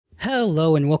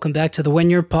Hello and welcome back to the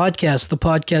When You're Podcast, the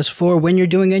podcast for when you're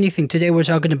doing anything. Today we're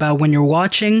talking about when you're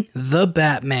watching The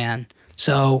Batman.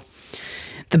 So,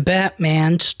 The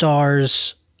Batman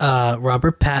stars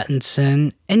Robert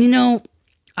Pattinson, and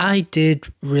I did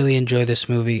really enjoy this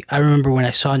movie. I remember when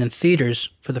I saw it in theaters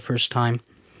for the first time,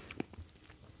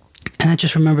 and I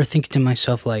just remember thinking to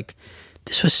myself, like,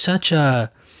 this was it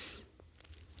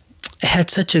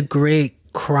had such a great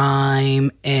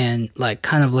crime and like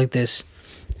kind of like this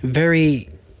very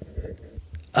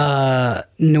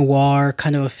noir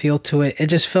kind of a feel to it. It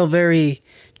just felt very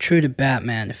true to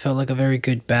Batman. It felt like a very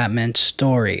good Batman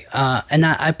story. And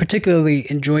I particularly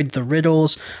enjoyed the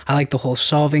riddles. I like the whole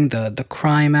solving the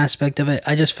crime aspect of it.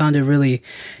 I just found it really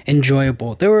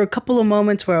enjoyable. There were a couple of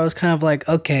moments where I was kind of like,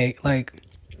 okay, like,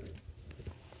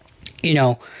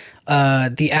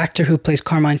 the actor who plays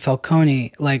Carmine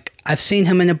Falcone, like, I've seen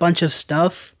him in a bunch of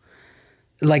stuff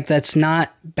like that's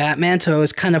not Batman, so it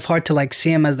was kind of hard to like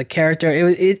see him as the character.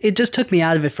 It just took me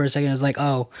out of it for a second. It was like,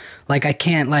 oh, like I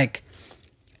can't like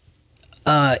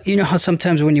you know how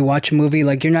sometimes when you watch a movie,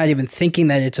 like you're not even thinking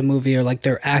that it's a movie or like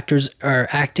their actors are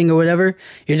acting or whatever.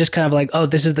 You're just kind of like, oh,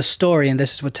 this is the story and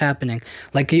this is what's happening.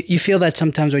 Like you feel that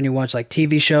sometimes when you watch like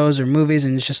TV shows or movies,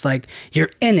 and it's just like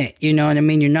you're in it, you know what I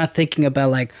mean? You're not thinking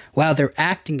about like, wow, they're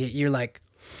acting it. You're like,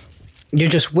 you're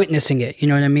just witnessing it, you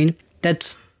know what I mean?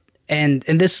 That's And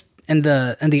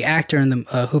the actor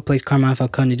who plays Carmine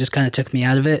Falcone just kind of took me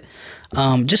out of it,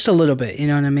 just a little bit. You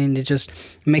know what I mean? It just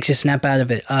makes you snap out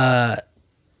of it. I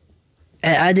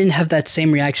didn't have that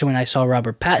same reaction when I saw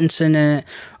Robert Pattinson in it,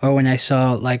 or when I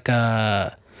saw like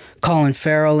Colin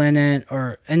Farrell in it,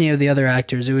 or any of the other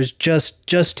actors. It was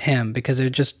just him, because it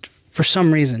just, for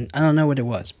some reason, I don't know what it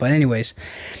was. But anyways,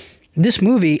 this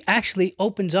movie actually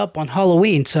opens up on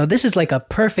Halloween, so this is like a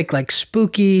perfect like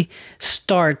spooky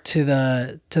start to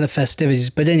the festivities.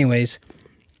 But anyways,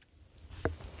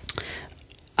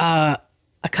 I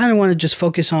kind of want to just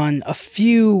focus on a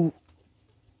few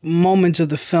moments of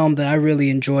the film that I really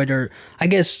enjoyed, or I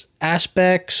guess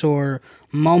aspects or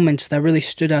moments that really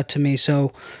stood out to me.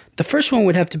 So the first one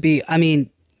would have to be,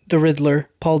 the Riddler.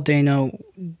 Paul Dano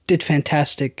did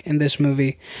fantastic in this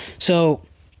movie. So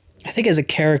I think as a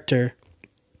character,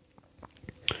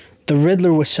 the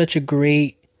Riddler was such a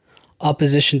great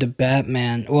opposition to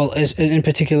Batman. Well, in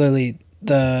particularly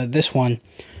this one.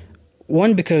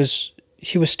 One, because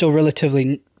he was still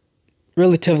relatively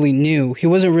new. He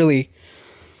wasn't really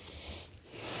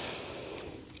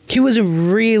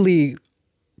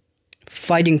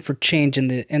fighting for change in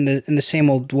the same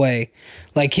old way.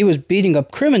 Like, he was beating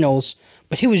up criminals,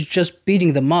 but he was just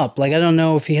beating them up. Like, I don't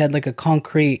know if he had like a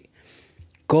concrete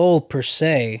goal per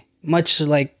se, much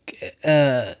like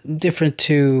different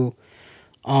to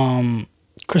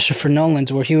Christopher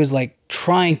Nolan's, where he was like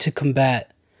trying to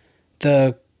combat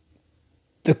the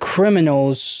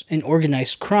criminals in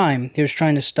organized crime. He was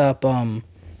trying to stop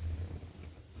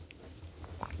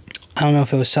I don't know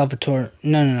if it was Salvatore.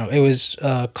 No. It was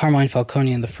Carmine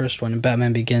Falcone in the first one, in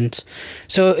Batman Begins.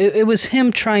 So it was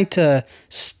him trying to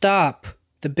stop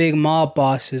the big mob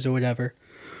bosses or whatever,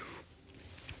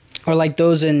 or like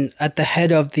those at the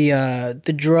head of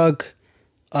the drug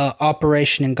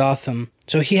operation in Gotham.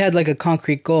 So he had like a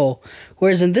concrete goal.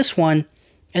 Whereas in this one,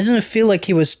 it didn't feel like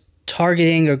he was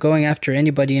targeting or going after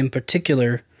anybody in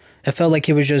particular. It felt like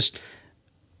he was just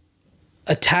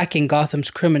attacking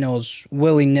Gotham's criminals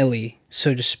willy-nilly,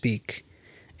 so to speak.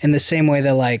 In the same way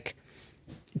that like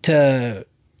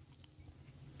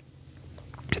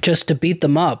just to beat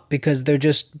them up because they're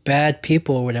just bad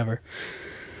people or whatever.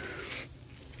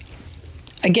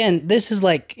 Again, this is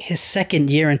like his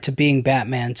second year into being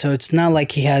Batman, so it's not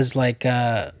like he has like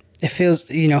it feels,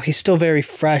 he's still very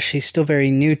fresh, he's still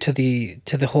very new to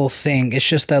the whole thing. It's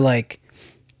just that like,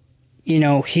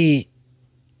 he,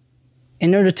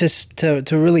 in order to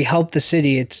really help the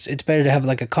city, it's better to have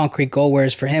like a concrete goal,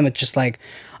 whereas for him it's just like,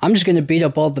 I'm just going to beat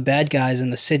up all the bad guys in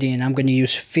the city, and I'm going to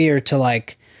use fear to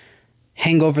like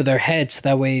hang over their heads, so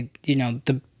that way,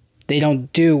 they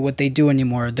don't do what they do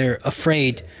anymore. They're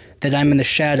afraid that I'm in the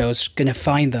shadows, gonna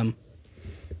find them.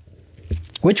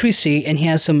 Which we see, and he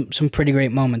has some pretty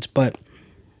great moments. But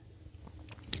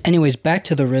anyways, back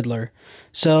to the Riddler.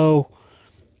 So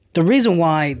the reason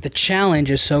why the challenge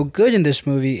is so good in this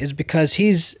movie is because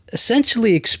he's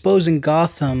essentially exposing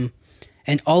Gotham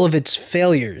and all of its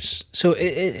failures. So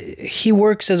he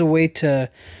works as a way to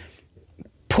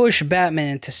push Batman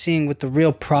into seeing what the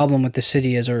real problem with the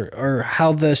city is, or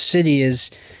how the city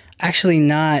is actually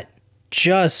not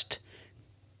just,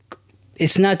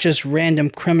 it's not just random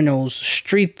criminals,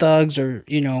 street thugs, or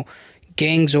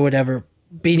gangs or whatever,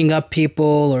 beating up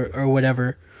people or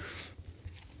whatever.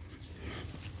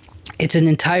 it's an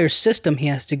entire system he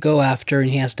has to go after,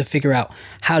 and he has to figure out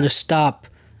how to stop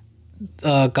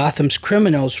Gotham's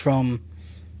criminals from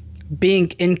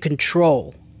being in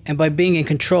control. And by being in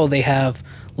control, they have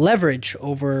leverage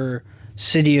over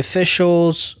city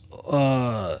officials.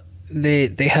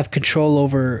 They have control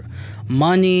over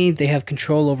money. They have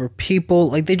control over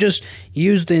people. Like, they just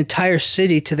use the entire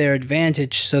city to their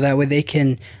advantage, so that way they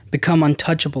can become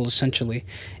untouchable, essentially.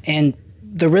 And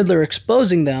the Riddler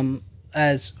exposing them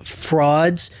as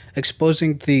frauds,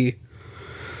 exposing the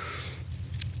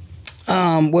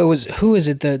who is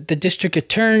it? The district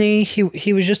attorney.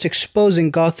 He was just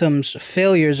exposing Gotham's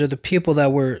failures, or the people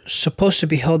that were supposed to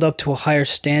be held up to a higher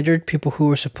standard, people who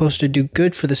were supposed to do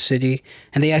good for the city,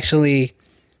 and they actually,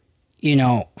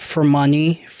 for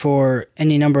money, for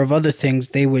any number of other things,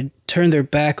 they would turn their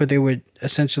back, or they would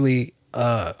essentially,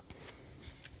 I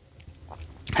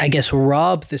guess,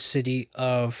 rob the city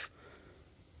of.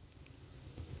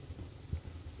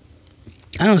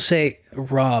 I don't say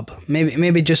rob.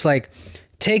 Maybe just like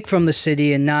take from the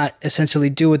city and not essentially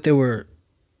do what they were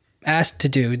asked to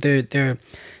do. They're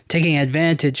taking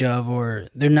advantage of, or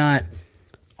they're not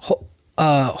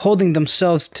holding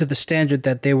themselves to the standard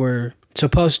that they were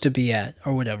supposed to be at,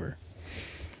 or whatever.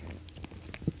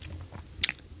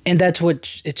 And that's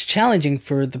what it's challenging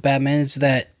for the Batman, is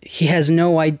that he has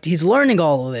no idea. He's learning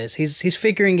all of this. He's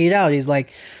figuring it out. He's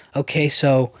like, okay,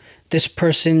 so this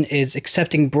person is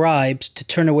accepting bribes to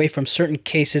turn away from certain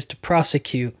cases to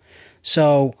prosecute.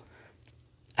 So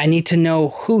I need to know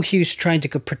who he's trying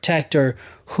to protect, or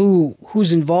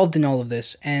who's involved in all of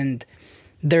this. And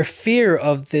their fear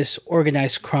of this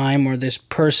organized crime or this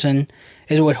person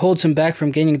is what holds him back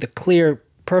from getting the clear,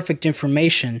 perfect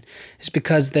information. Is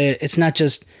because it's not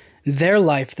just their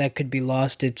life that could be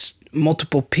lost, it's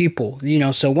multiple people,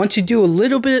 so once you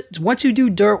do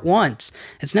dirt once,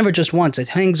 it's never just once, it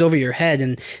hangs over your head,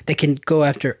 and they can go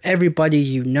after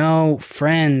everybody,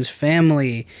 friends,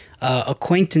 family,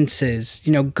 acquaintances,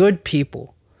 good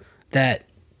people that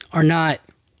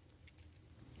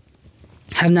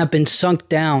have not been sunk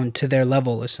down to their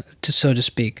level, so to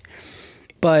speak.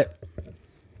 But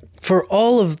for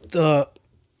all of the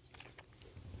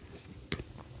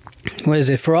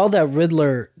for all that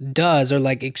Riddler does, or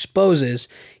like exposes,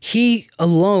 he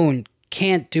alone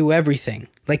can't do everything.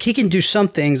 Like, he can do some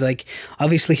things, like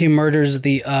obviously he murders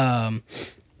the I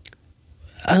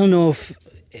don't know if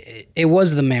it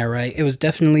was the mayor, right? It was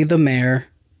definitely the mayor.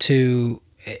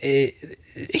 He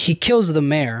kills the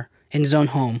mayor in his own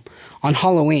home on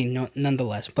Halloween,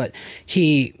 nonetheless, but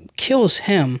he kills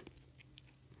him,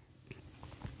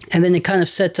 and then it kind of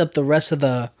sets up the rest of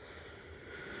the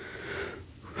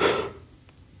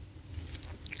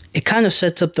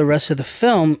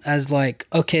film as like,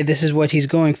 okay, this is what he's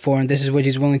going for, and this is what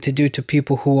he's willing to do to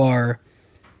people who are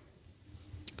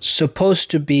supposed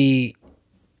to be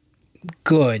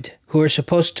good, who are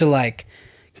supposed to like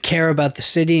care about the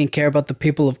city and care about the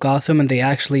people of Gotham, and they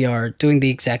actually are doing the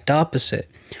exact opposite.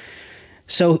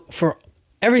 So for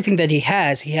everything that he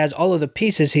has all of the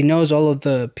pieces. He knows all of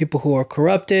the people who are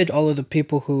corrupted, all of the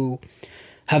people who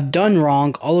have done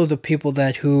wrong, all of the people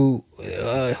who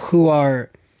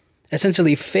are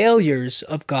essentially failures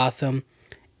of Gotham,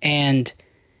 and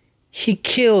he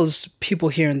kills people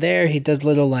here and there. He does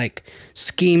little like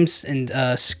schemes and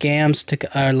scams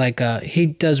he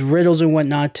does riddles and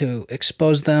whatnot to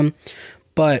expose them,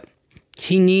 but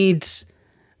he needs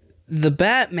the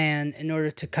Batman in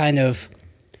order to kind of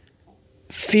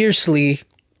fiercely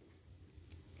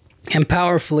and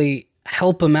powerfully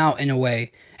help him out in a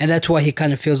way. And that's why he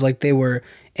kind of feels like they were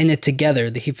in it together.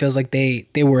 That he feels like they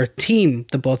were a team,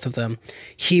 the both of them.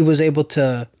 He was able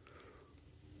to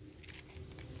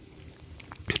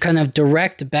kind of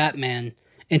direct Batman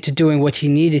into doing what he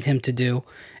needed him to do,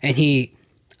 and he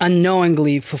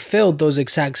unknowingly fulfilled those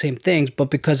exact same things, but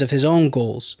because of his own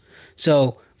goals.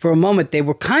 So for a moment they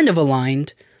were kind of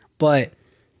aligned, but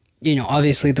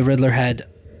obviously the Riddler had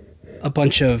a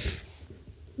bunch of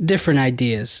different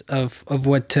ideas of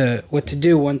what to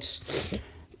do once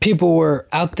people were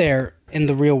out there in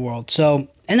the real world. So,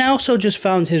 and I also just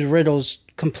found his riddles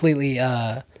completely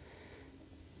I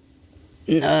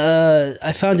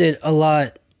found it a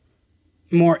lot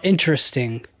more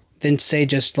interesting than, say,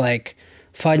 just like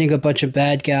fighting a bunch of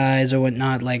bad guys or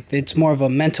whatnot. Like, it's more of a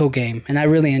mental game, and I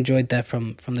really enjoyed that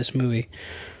from this movie.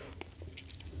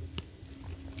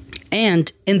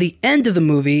 And in the end of the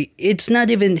movie, it's not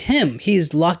even him.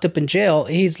 He's locked up in jail.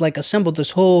 He's like assembled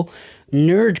this whole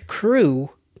nerd crew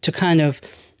to kind of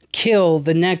kill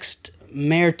the next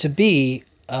mayor-to-be.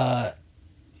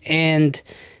 And,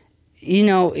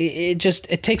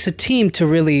 it takes a team to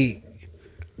really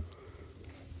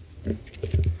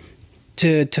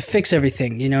to fix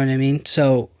everything. You know what I mean?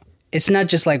 So it's not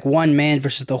just like one man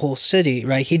versus the whole city,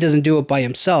 right? He doesn't do it by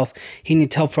himself. He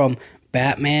needs help from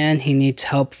Batman. He needs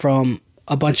help from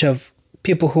a bunch of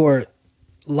people who are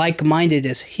like-minded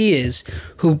as he is,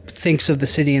 who thinks of the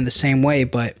city in the same way.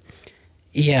 But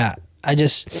yeah,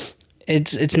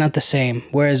 it's not the same.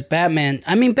 Whereas Batman,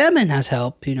 I mean, Batman has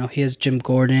help. You know, he has Jim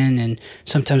Gordon and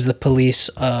sometimes the police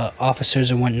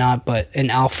officers and whatnot.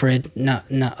 And Alfred, not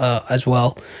as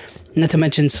well. Not to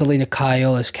mention Selena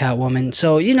Kyle as Catwoman.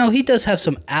 So you know, he does have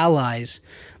some allies,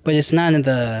 but it's not in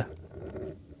the.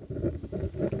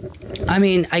 I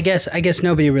mean, I guess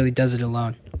nobody really does it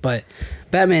alone. But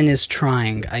Batman is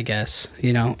trying, I guess,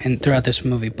 you know, and throughout this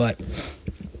movie. But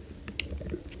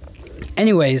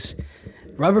anyways,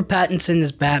 Robert Pattinson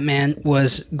as Batman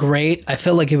was great. I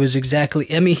felt like it was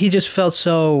exactly... I mean, he just felt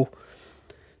so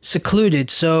secluded,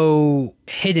 so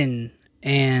hidden,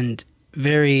 and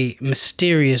very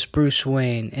mysterious Bruce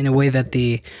Wayne in a way that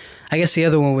I guess the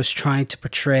other one was trying to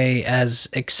portray as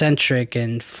eccentric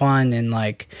and fun and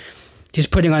like he's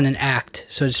putting on an act,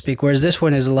 so to speak. Whereas this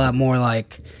one is a lot more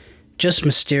like just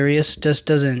mysterious, just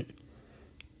doesn't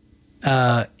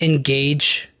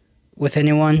engage with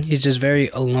anyone. He's just very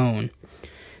alone.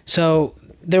 So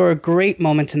there were great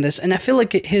moments in this, and I feel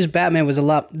like his Batman was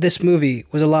this movie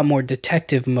was a lot more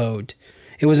detective mode.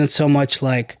 It wasn't so much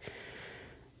like,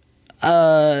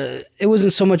 it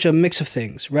wasn't so much a mix of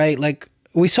things, right? Like,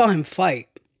 we saw him fight,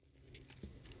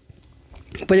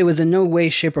 but it was in no way,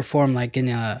 shape, or form like in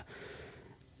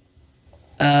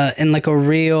like a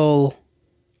real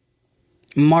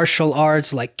martial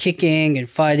arts, like kicking and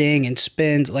fighting and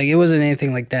spins. Like, it wasn't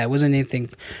anything like that. It wasn't anything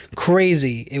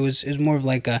crazy. It was more of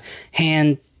like a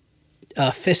hand,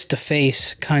 fist to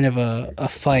face kind of a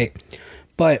fight.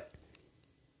 But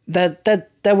that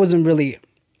wasn't really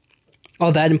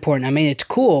all that important. I mean, it's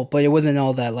cool, but it wasn't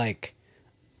all that like.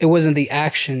 It wasn't the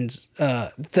actions.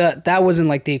 That wasn't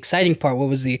like the exciting part. What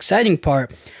was the exciting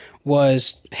part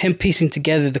was him piecing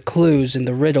together the clues and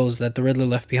the riddles that the Riddler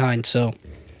left behind. So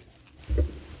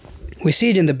we see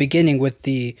it in the beginning with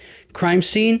the crime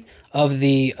scene of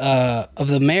the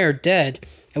mayor dead,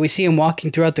 and we see him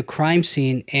walking throughout the crime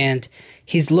scene, and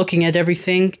he's looking at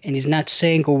everything, and he's not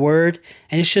saying a word,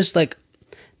 and it's just like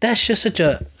that's just such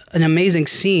an amazing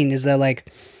scene. Is that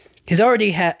like he's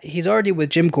already with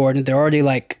Jim Gordon. They're already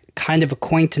like kind of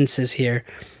acquaintances here,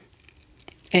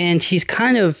 and he's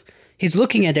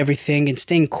looking at everything and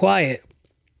staying quiet.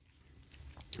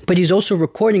 But he's also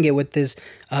recording it with this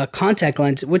contact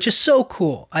lens, which is so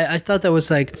cool. I thought that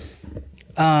was like,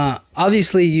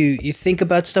 obviously you think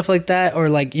about stuff like that, or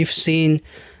like you've seen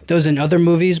those in other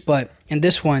movies, but in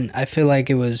this one, I feel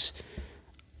like it was,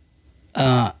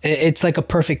 it's like a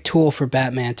perfect tool for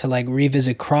Batman to like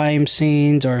revisit crime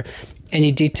scenes or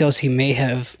any details he may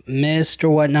have missed or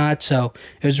whatnot. So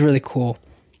it was really cool.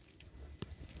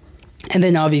 And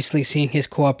then obviously seeing his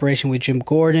cooperation with Jim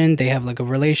Gordon, they have like a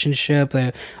relationship,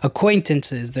 they're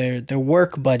acquaintances, they're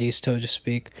work buddies, so to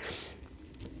speak.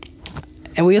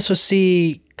 And we also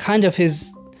see kind of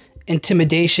his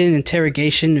intimidation,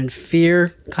 interrogation, and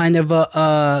fear kind of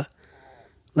a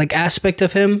like aspect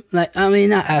of him. Like, I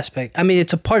mean, not aspect. I mean,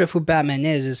 it's a part of who Batman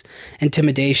is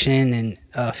intimidation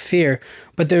and fear.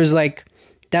 But there's like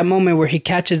that moment where he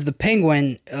catches the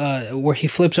Penguin, where he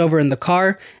flips over in the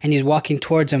car and he's walking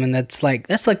towards him, and that's like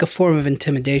a form of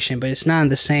intimidation, but it's not in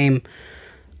the same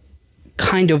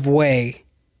kind of way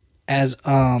as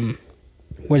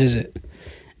what is it?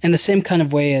 In the same kind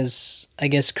of way as I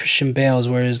guess Christian Bale's,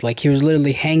 whereas like he was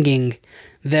literally hanging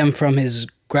them from his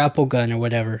grapple gun or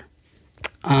whatever.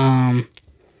 And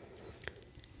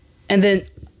then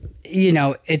you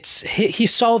know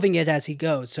he's solving it as he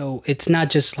goes, so it's not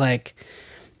just like.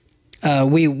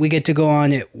 We get to go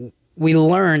on it. We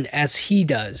learn as he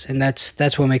does, and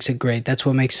that's what makes it great. That's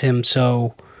what makes him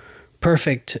so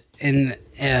perfect in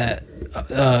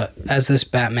as this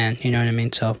Batman. You know what I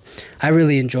mean? So I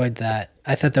really enjoyed that.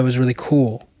 I thought that was really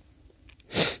cool.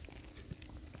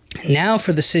 Now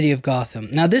for the city of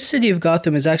Gotham. Now this city of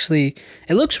Gotham is actually,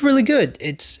 it looks really good.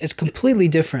 It's completely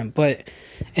different, but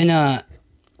in a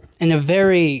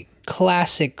very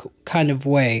classic kind of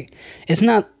way. It's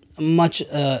not much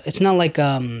it's not like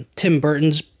Tim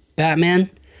Burton's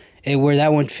Batman, where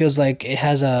that one feels like it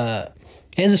has a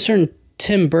certain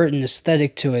Tim Burton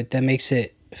aesthetic to it that makes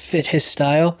it fit his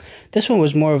style. This one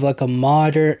was more of like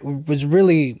was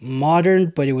really modern,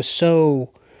 but it was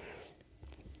so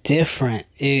different.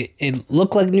 It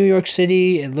looked like New York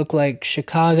City, it looked like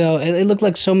Chicago, it looked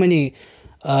like so many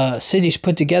cities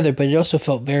put together, but it also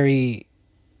felt very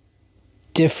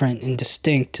different and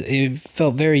distinct. It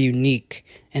felt very unique,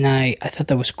 and I thought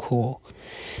that was cool.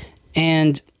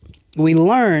 And we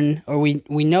learn, or we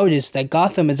notice that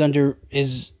Gotham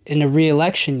is in a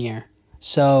re-election year.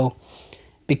 So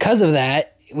because of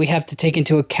that, we have to take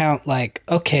into account, like,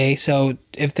 okay, so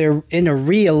if they're in a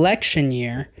re-election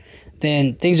year,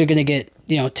 then things are going to get,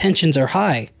 tensions are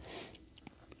high.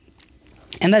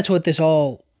 And that's what this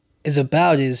all is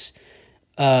about, is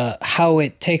how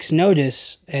it takes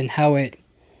notice and how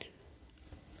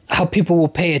people will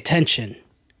pay attention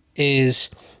is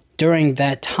during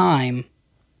that time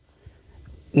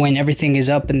when everything is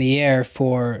up in the air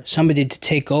for somebody to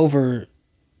take over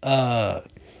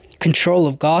control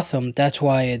of Gotham. That's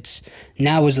why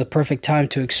now is the perfect time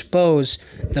to expose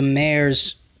the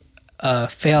mayor's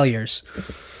failures,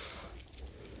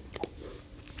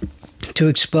 to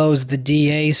expose the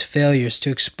DA's failures, to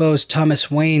expose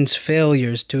Thomas Wayne's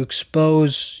failures, to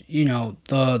expose,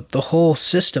 the whole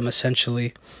system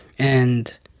essentially,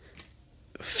 and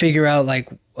figure out, like,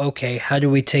 okay, how do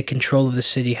we take control of the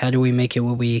city? How do we make it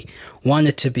what we want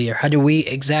it to be? Or how do we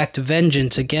exact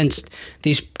vengeance against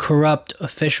these corrupt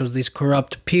officials, these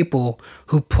corrupt people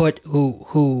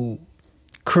who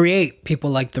create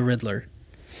people like the Riddler?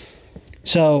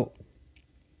 So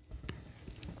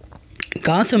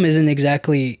Gotham isn't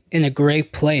exactly in a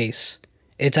great place.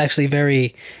 It's actually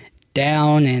very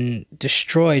down and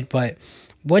destroyed, but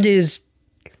what does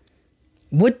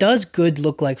good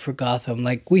look like for Gotham?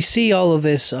 Like, we see all of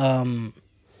this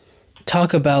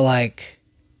talk about, like,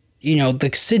 the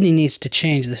city needs to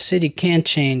change. The city can't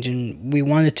change, and we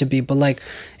want it to be. But, like,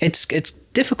 it's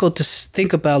difficult to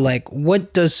think about, like,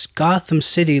 what does Gotham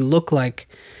City look like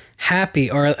happy,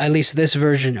 or at least this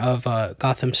version of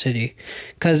Gotham City?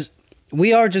 Because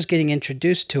we are just getting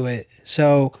introduced to it.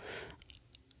 So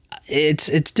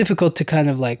it's difficult to kind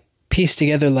of, like, piece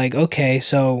together, like, okay,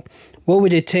 so what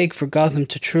would it take for Gotham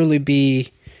to truly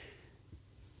be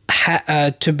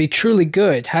truly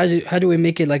good? How do we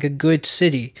make it like a good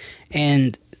city?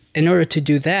 And in order to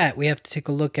do that, we have to take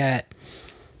a look at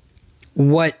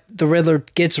what the Riddler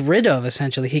gets rid of.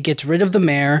 Essentially, he gets rid of the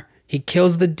mayor. He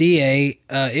kills the DA.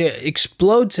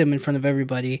 Explodes him in front of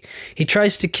everybody. He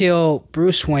tries to kill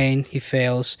Bruce Wayne. He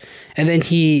fails, and then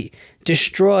he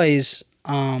destroys.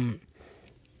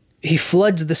 He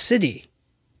floods the city.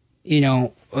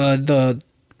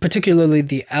 Particularly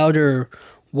the outer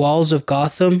walls of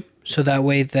Gotham, so that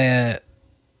way the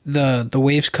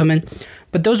waves come in.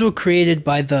 But those were created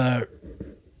by the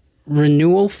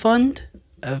Renewal Fund,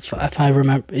 if I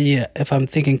remember, if I'm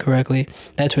thinking correctly,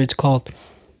 that's what it's called.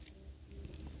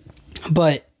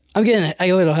 But I'm getting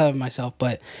a little ahead of myself.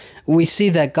 But we see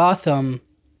that Gotham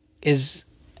is,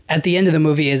 at the end of the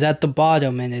movie, is at the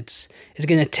bottom, and it's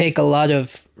going to take a lot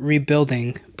of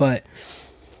rebuilding. But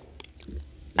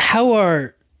how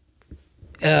are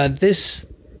this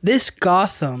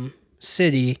Gotham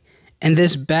City and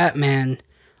this Batman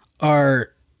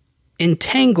are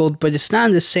entangled, but it's not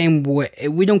in the same way.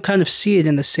 We don't kind of see it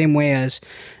in the same way as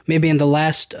maybe in the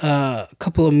last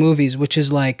couple of movies, which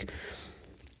is like,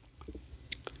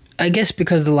 I guess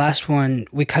because the last one,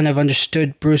 we kind of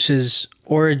understood Bruce's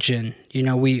origin.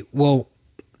 The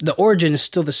origin is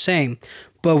still the same,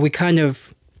 but we kind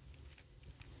of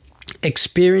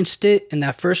experienced it in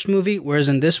that first movie, whereas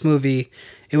in this movie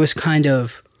it was kind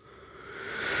of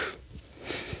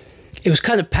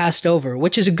passed over,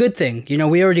 which is a good thing.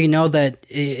 We already know that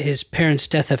his parents'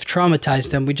 death have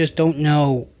traumatized him. We just don't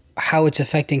know how it's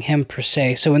affecting him per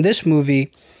se. So in this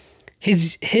movie,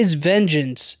 his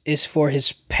vengeance is for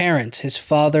his parents, his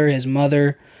father, his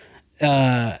mother.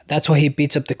 That's why he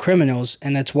beats up the criminals,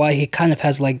 and that's why he kind of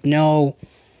has like no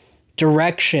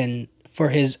direction for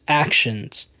his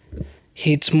actions.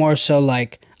 It's more so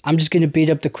like, I'm just going to beat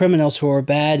up the criminals who are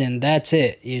bad, and that's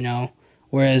it,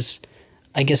 Whereas,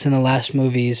 I guess in the last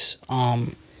movies,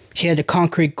 he had a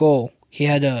concrete goal. He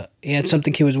had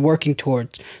something he was working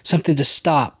towards, something to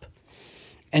stop.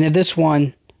 And in this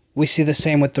one, we see the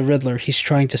same with the Riddler. He's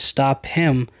trying to stop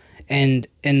him, and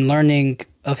in learning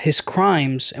of his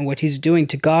crimes and what he's doing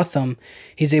to Gotham,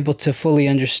 he's able to fully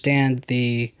understand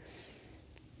the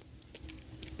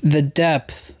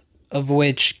depth of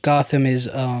which Gotham is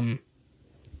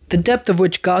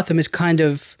kind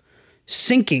of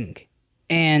sinking,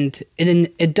 and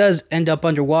it does end up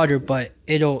underwater, but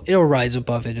it'll rise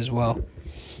above it as well.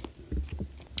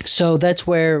 So that's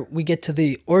where we get to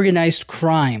the organized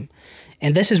crime,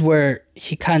 and this is where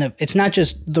it's not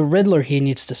just the Riddler he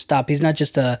needs to stop. He's not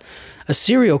just a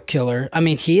serial killer. I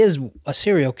mean, he is a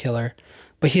serial killer,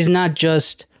 but he's not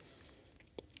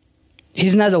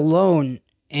alone,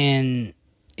 and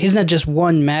he's not just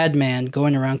one madman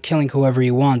going around killing whoever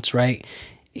he wants, right?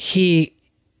 He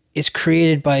is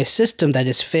created by a system that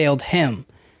has failed him,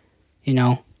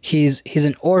 he's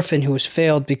an orphan who was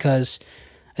failed because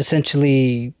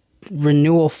essentially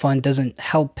renewal fund doesn't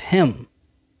help him,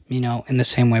 in the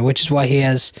same way, which is why he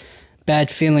has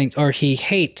bad feelings, or he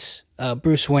hates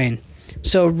Bruce Wayne.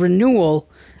 So renewal,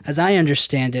 as I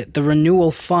understand it, the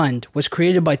renewal fund was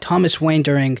created by Thomas Wayne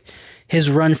during his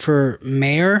run for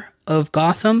mayor of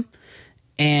Gotham,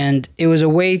 and it was a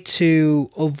way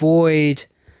to avoid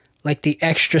like the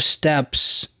extra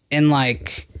steps in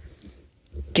like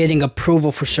getting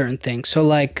approval for certain things. So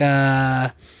like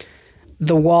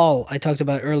the wall I talked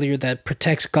about earlier that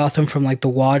protects Gotham from like the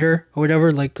water or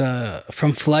whatever, like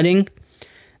from flooding,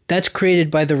 that's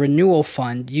created by the renewal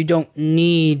fund. You don't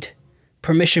need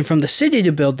permission from the city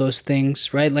to build those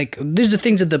things, right? Like these are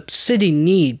things that the city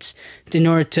needs in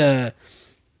order to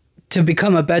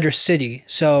become a better city.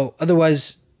 So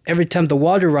otherwise, every time the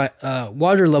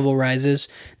water level rises,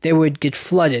 they would get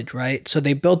flooded, right? So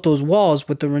they built those walls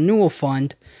with the renewal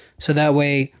fund, so that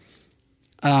way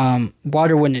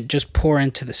water wouldn't just pour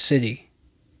into the city.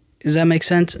 Does that make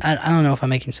sense? I don't know if I'm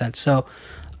making sense. So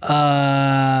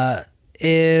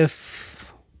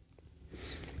if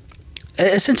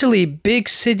essentially big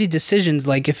city decisions,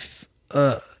 like if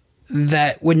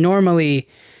that would normally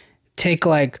take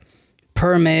like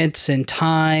permits and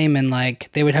time, and like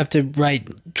they would have to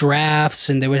write drafts,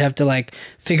 and they would have to like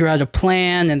figure out a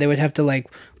plan, and they would have to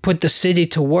like put the city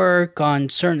to work on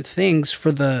certain things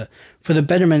for the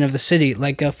betterment of the city.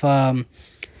 Like if a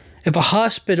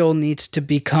hospital needs to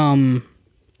become,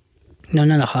 no,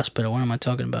 not a hospital, what am I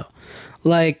talking about?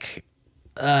 Like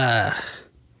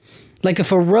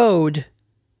if a road,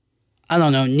 I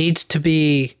don't know, needs to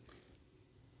be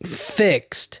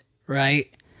fixed, right?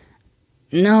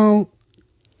 No,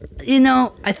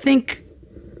 I think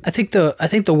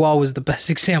the wall was the best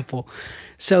example.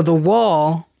 So the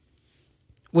wall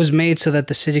was made so that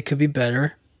the city could be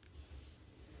better.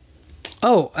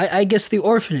 Oh, I guess the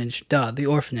orphanage. Duh, the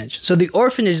orphanage. So the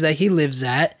orphanage that he lives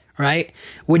at, right,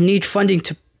 would need funding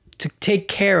to take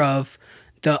care of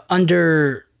the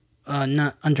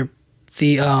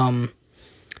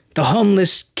the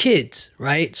homeless kids,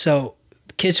 right? So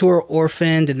kids who are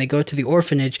orphaned and they go to the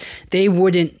orphanage, they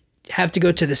wouldn't have to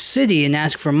go to the city and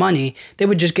ask for money. They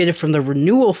would just get it from the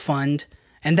renewal fund,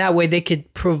 and that way they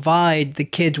could provide the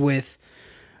kids with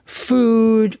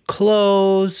food,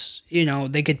 clothes,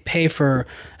 they could pay for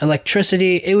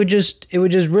electricity. It would just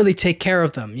really take care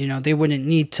of them. They wouldn't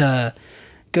need to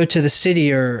go to the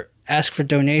city or ask for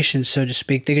donations, so to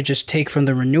speak. They could just take from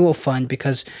the renewal fund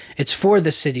because it's for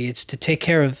the city. It's to take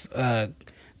care of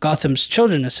Gotham's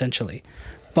children, essentially.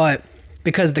 But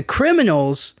because the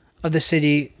criminals of the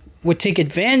city would take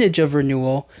advantage of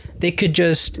renewal, they could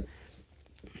just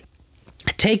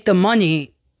take the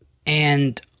money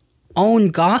and own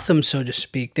Gotham, so to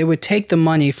speak. They would take the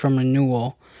money from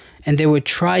renewal and they would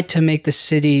try to make the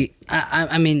city,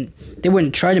 I mean, they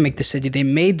wouldn't try to make the city, they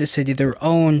made the city their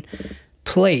own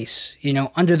place,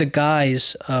 under the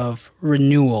guise of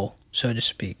renewal, so to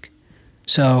speak.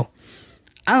 So,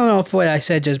 I don't know if what I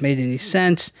said just made any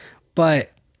sense,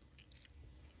 but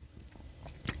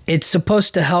it's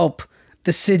supposed to help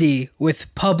the city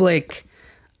with public,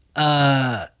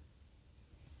 in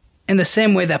the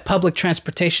same way that public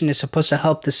transportation is supposed to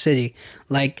help the city.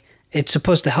 Like, it's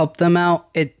supposed to help them out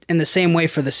in the same way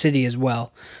for the city as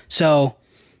well. So,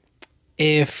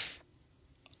 if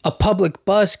a public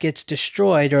bus gets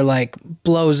destroyed or, like,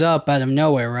 blows up out of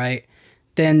nowhere, right,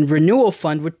 then renewal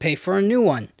fund would pay for a new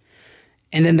one.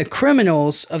 And then the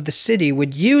criminals of the city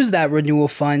would use that renewal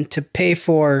fund to pay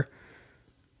for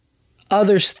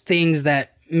other things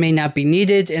that may not be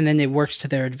needed, and then it works to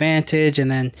their advantage,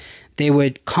 and then they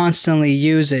would constantly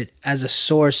use it as a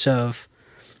source of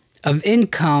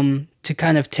income to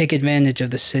kind of take advantage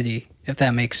of the city, if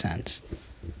that makes sense.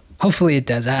 Hopefully it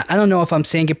does. I don't know if I'm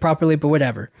saying it properly, but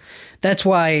whatever. That's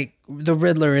why the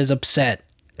Riddler is upset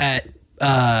at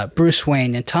Bruce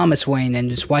Wayne and Thomas Wayne,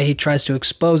 and it's why he tries to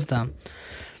expose them.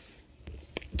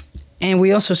 And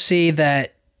we also see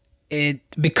that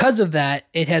because of that,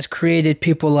 it has created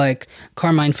people like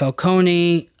Carmine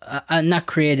Falcone, not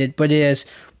created, but it has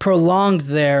prolonged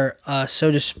their,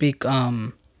 so to speak,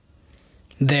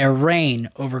 their reign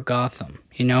over Gotham,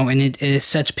 and it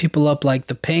sets people up like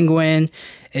the Penguin.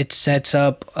 It sets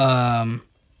up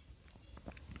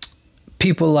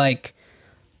people like,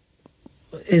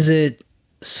 is it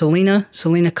Selina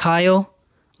Kyle?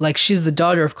 Like, she's the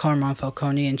daughter of Carmine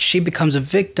Falcone, and she becomes a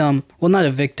victim. Well, not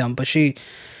a victim, but she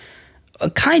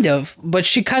kind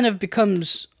of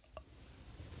becomes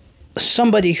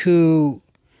somebody who,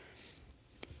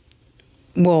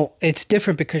 well, it's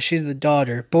different because she's the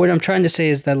daughter. But what I'm trying to say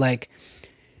is that, like,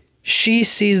 she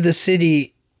sees the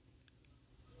city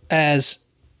as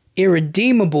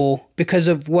irredeemable because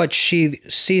of what she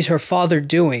sees her father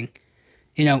doing,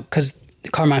 you know, because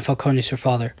Carmine Falcone is her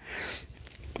father.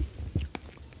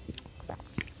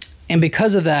 And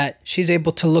because of that, she's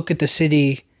able to look at the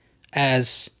city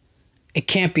as it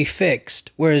can't be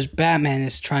fixed, whereas Batman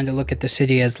is trying to look at the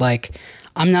city as like,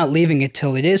 I'm not leaving it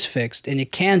till it is fixed, and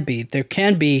it can be. There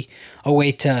can be a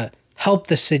way to help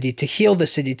the city, to heal the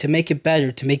city, to make it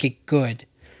better, to make it good.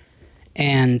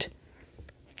 And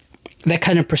that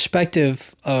kind of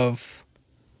perspective of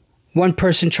one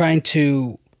person trying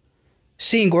to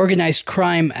seeing organized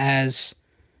crime as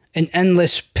an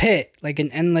endless pit, like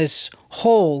an endless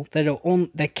hole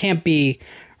that can't be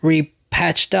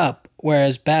repatched up,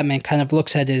 whereas Batman kind of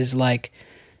looks at it as like,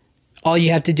 all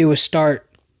you have to do is start,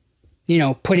 you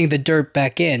know, putting the dirt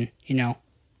back in, you know,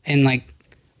 and like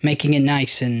making it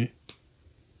nice and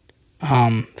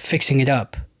fixing it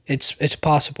up. It's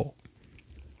possible.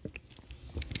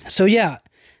 So yeah,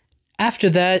 after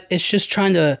that, it's just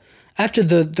trying to, after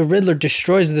the Riddler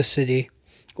destroys the city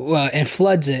and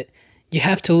floods it, you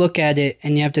have to look at it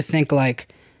and you have to think like,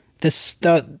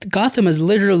 Gotham is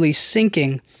literally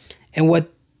sinking, and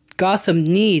what Gotham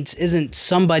needs isn't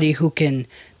somebody who can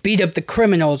beat up the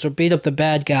criminals or beat up the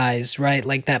bad guys, right?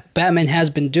 Like that Batman has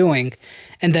been doing.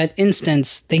 In that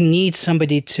instance, they need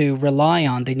somebody to rely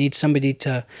on. They need somebody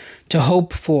to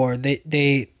hope for.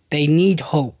 They need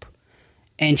hope.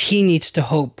 And he needs to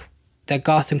hope that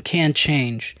Gotham can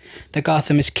change, that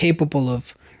Gotham is capable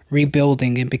of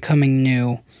rebuilding and becoming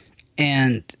new.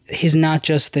 And he's not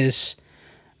just this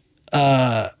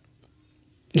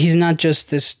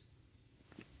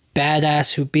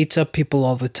badass who beats up people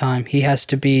all the time. He has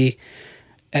to be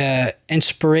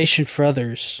inspiration for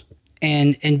others,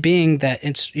 and being that,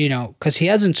 it's, you know, because he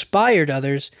has inspired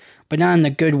others, but not in a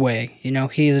good way. You know,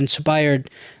 he has inspired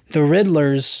the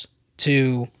Riddlers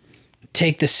to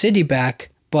take the city back,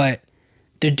 but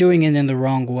they're doing it in the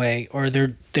wrong way, or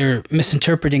they're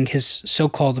misinterpreting his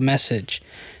so-called message.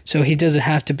 So he doesn't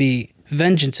have to be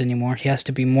vengeance anymore. He has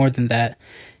to be more than that.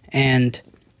 And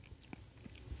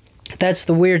that's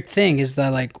the weird thing, is that,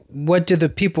 like, what do the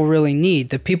people really need?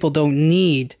 The people don't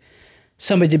need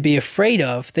somebody to be afraid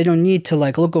of. They don't need to,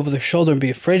 like, look over their shoulder and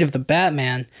be afraid of the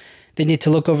Batman. They need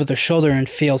to look over their shoulder and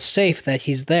feel safe that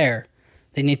he's there.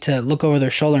 They need to look over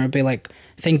their shoulder and be like,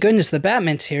 thank goodness the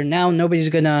Batman's here. Now nobody's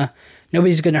gonna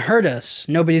hurt us.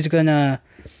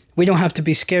 We don't have to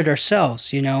be scared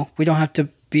ourselves, you know? We don't have to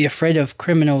be afraid of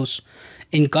criminals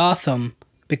in Gotham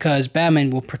because Batman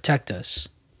will protect us.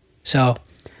 So,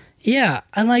 yeah,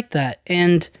 I like that.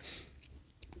 And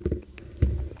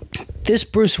this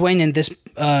Bruce Wayne and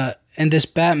this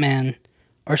Batman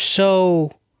are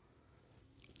so,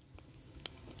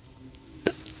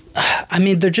 I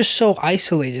mean, they're just so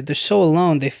isolated. They're so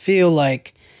alone. They feel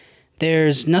like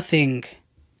there's nothing,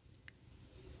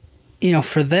 you know,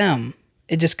 for them.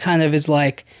 It just kind of is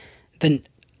like the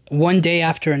one day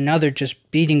after another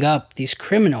just beating up these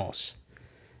criminals.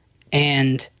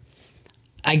 And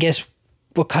I guess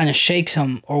what kind of shakes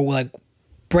him, or like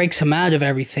breaks him out of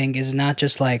everything, is not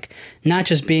just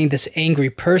being this angry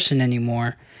person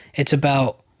anymore. It's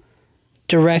about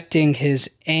directing his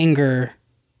anger,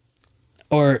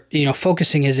 or, you know,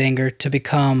 focusing his anger to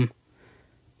become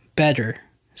better.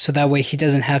 So that way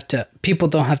people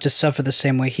don't have to suffer the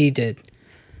same way he did.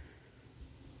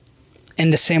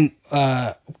 And the same,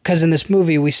 because in this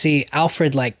movie we see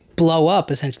Alfred like blow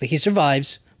up, essentially. He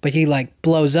survives, but he like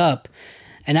blows up.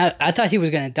 And I thought he was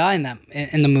going to die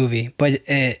in the movie, but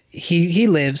he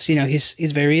lives, you know,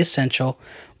 he's very essential.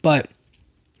 But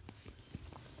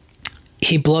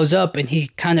he blows up, and he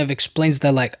kind of explains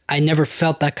that, like, I never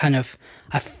felt that kind of,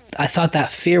 I thought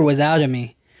that fear was out of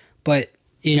me. But,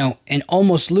 you know, in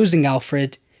almost losing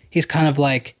Alfred, he's kind of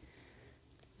like,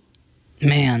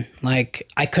 man, like,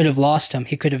 I could have lost him.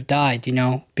 He could have died, you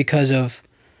know, because of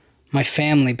my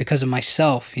family, because of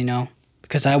myself, you know,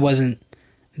 because I wasn't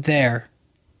there.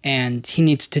 And he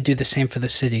needs to do the same for the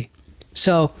city.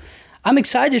 So I'm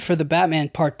excited for the Batman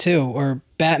Part 2, or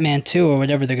Batman 2, or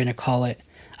whatever they're going to call it.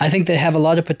 I think they have a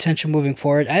lot of potential moving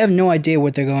forward. I have no idea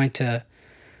what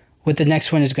the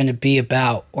next one is going to be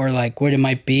about, or like what it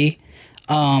might be.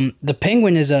 The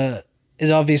Penguin is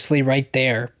obviously right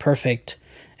there, perfect.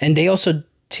 And they also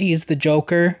tease the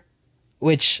Joker,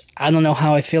 which I don't know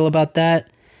how I feel about that.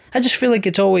 I just feel like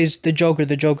it's always the Joker,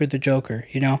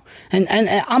 you know? And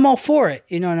I'm all for it,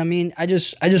 you know what I mean? I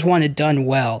just want it done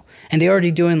well. And they're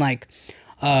already doing, like,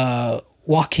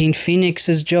 Joaquin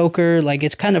Phoenix's Joker. Like,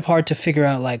 it's kind of hard to figure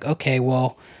out, like, okay,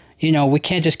 well, you know, we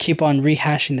can't just keep on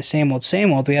rehashing the same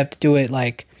old. We have to do it,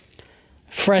 like,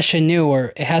 fresh and new,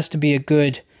 or it has to be a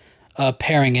good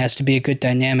pairing. It has to be a good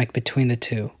dynamic between the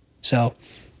two. So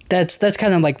that's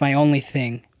kind of like my only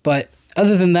thing. But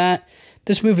other than that,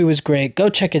 this movie was great. Go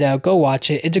check it out. Go watch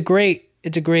it. It's a great.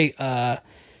 I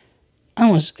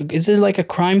don't know. Is it like a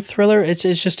crime thriller? It's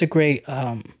just a great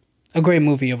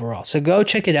movie overall. So go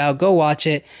check it out. Go watch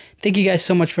it. Thank you guys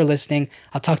so much for listening.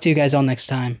 I'll talk to you guys all next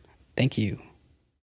time. Thank you.